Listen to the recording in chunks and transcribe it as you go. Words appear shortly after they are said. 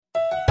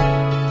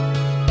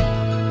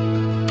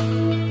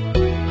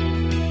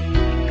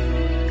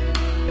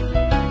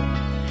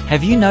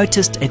Have you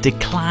noticed a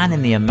decline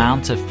in the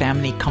amount of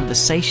family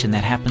conversation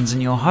that happens in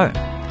your home?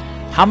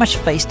 How much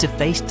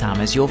face-to-face time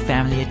is your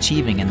family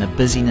achieving in the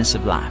busyness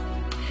of life?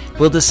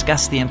 We'll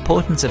discuss the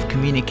importance of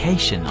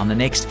communication on the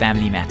next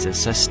Family Matters,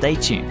 so stay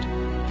tuned.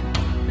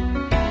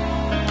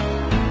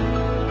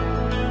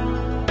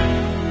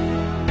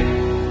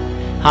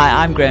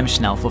 Hi, I'm Graham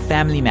Schnell for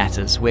Family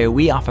Matters, where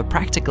we offer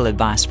practical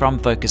advice from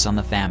Focus on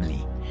the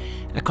Family.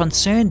 A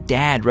concerned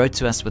dad wrote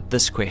to us with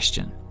this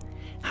question: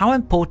 how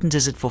important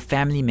is it for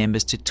family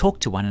members to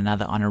talk to one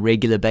another on a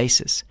regular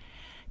basis?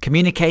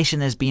 Communication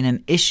has been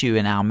an issue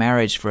in our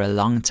marriage for a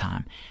long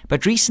time,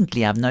 but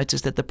recently I've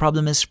noticed that the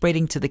problem is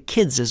spreading to the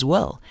kids as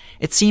well.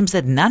 It seems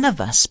that none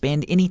of us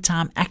spend any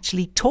time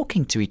actually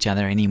talking to each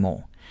other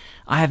anymore.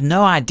 I have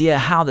no idea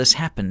how this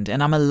happened,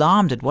 and I'm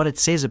alarmed at what it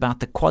says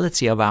about the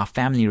quality of our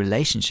family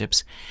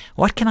relationships.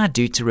 What can I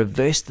do to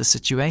reverse the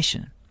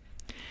situation?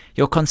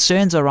 Your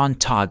concerns are on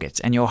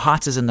target, and your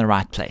heart is in the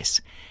right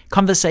place.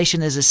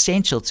 Conversation is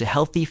essential to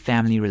healthy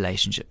family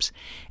relationships.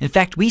 In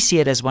fact, we see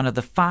it as one of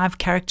the 5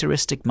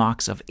 characteristic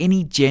marks of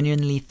any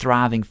genuinely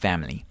thriving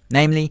family,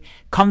 namely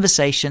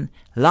conversation,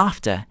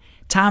 laughter,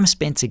 time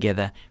spent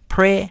together,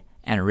 prayer,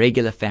 and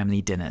regular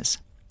family dinners.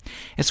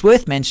 It's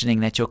worth mentioning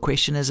that your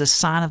question is a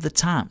sign of the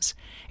times.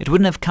 It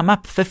wouldn't have come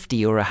up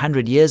 50 or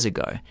 100 years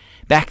ago.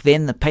 Back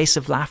then, the pace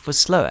of life was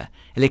slower.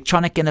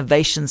 Electronic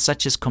innovations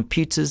such as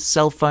computers,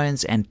 cell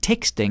phones, and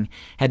texting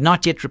had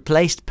not yet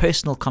replaced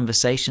personal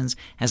conversations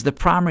as the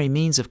primary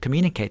means of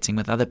communicating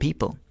with other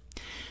people.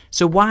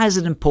 So why is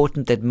it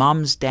important that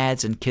moms,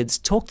 dads, and kids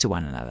talk to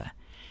one another?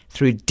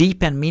 Through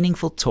deep and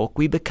meaningful talk,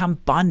 we become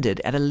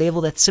bonded at a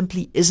level that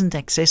simply isn't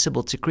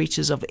accessible to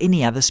creatures of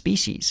any other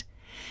species.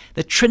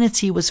 The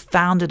Trinity was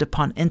founded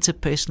upon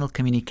interpersonal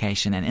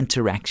communication and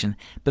interaction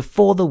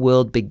before the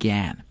world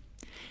began.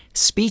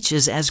 Speech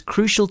is as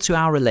crucial to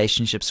our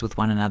relationships with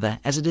one another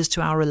as it is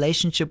to our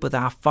relationship with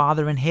our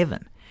Father in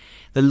heaven.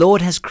 The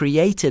Lord has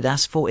created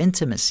us for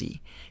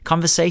intimacy.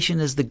 Conversation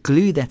is the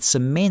glue that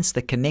cements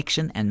the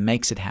connection and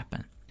makes it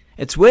happen.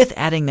 It's worth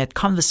adding that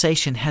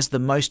conversation has the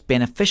most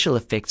beneficial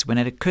effects when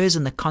it occurs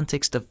in the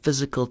context of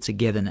physical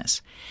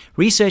togetherness.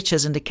 Research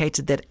has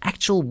indicated that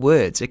actual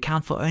words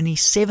account for only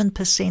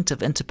 7% of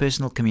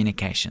interpersonal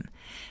communication.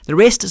 The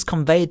rest is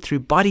conveyed through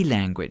body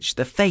language,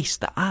 the face,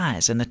 the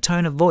eyes, and the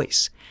tone of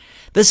voice.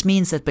 This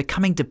means that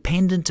becoming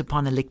dependent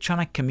upon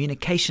electronic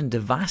communication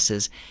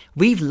devices,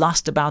 we've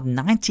lost about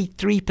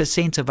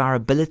 93% of our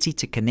ability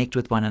to connect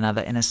with one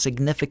another in a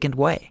significant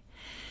way.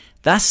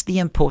 Thus, the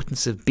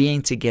importance of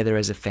being together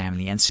as a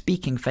family and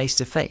speaking face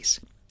to face.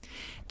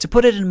 To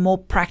put it in more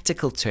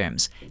practical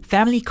terms,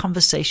 family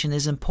conversation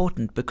is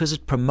important because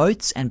it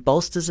promotes and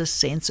bolsters a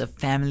sense of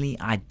family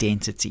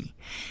identity.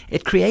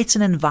 It creates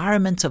an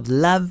environment of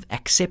love,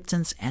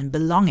 acceptance, and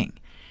belonging.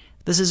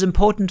 This is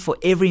important for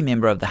every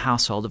member of the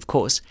household, of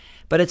course,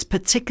 but it's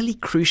particularly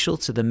crucial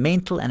to the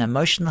mental and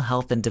emotional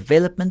health and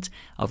development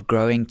of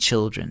growing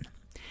children.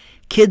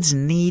 Kids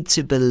need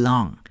to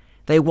belong.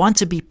 They want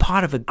to be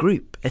part of a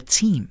group, a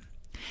team.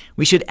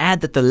 We should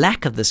add that the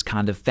lack of this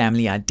kind of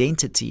family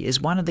identity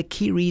is one of the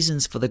key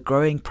reasons for the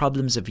growing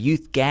problems of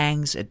youth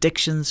gangs,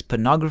 addictions,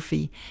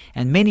 pornography,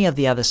 and many of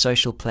the other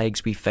social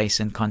plagues we face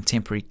in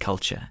contemporary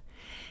culture.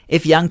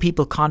 If young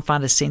people can't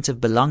find a sense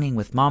of belonging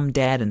with mom,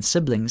 dad, and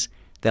siblings,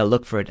 they'll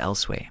look for it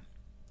elsewhere.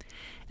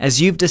 As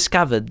you've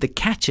discovered, the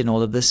catch in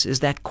all of this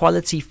is that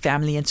quality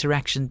family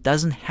interaction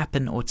doesn't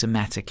happen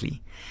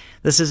automatically.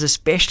 This is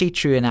especially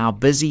true in our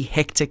busy,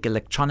 hectic,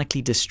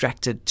 electronically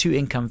distracted,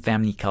 two-income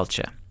family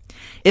culture.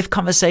 If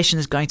conversation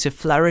is going to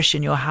flourish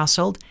in your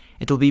household,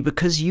 it will be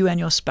because you and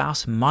your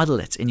spouse model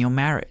it in your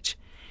marriage.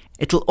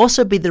 It will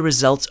also be the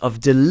result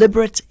of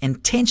deliberate,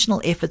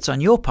 intentional efforts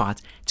on your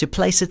part to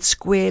place it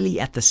squarely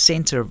at the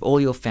center of all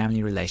your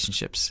family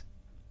relationships.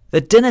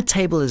 The dinner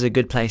table is a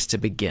good place to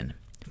begin.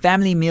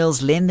 Family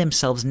meals lend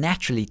themselves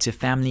naturally to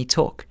family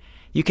talk.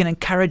 You can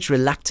encourage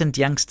reluctant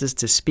youngsters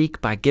to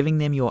speak by giving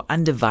them your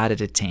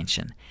undivided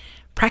attention.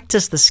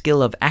 Practice the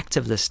skill of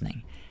active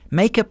listening.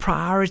 Make a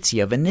priority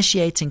of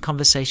initiating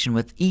conversation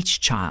with each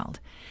child.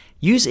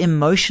 Use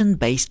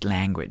emotion-based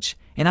language.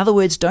 In other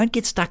words, don't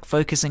get stuck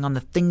focusing on the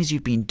things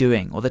you've been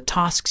doing or the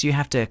tasks you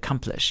have to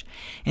accomplish.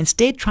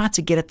 Instead, try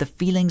to get at the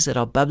feelings that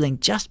are bubbling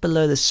just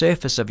below the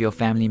surface of your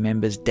family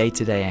members'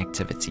 day-to-day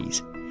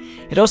activities.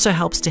 It also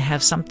helps to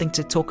have something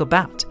to talk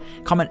about,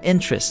 common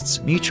interests,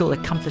 mutual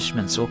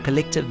accomplishments, or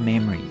collective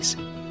memories.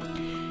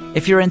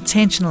 If you're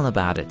intentional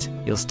about it,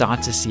 you'll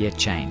start to see a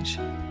change.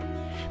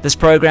 This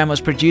program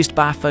was produced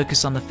by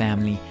Focus on the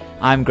Family.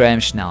 I'm Graham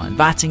Schnell,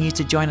 inviting you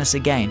to join us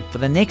again for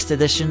the next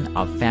edition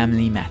of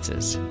Family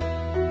Matters.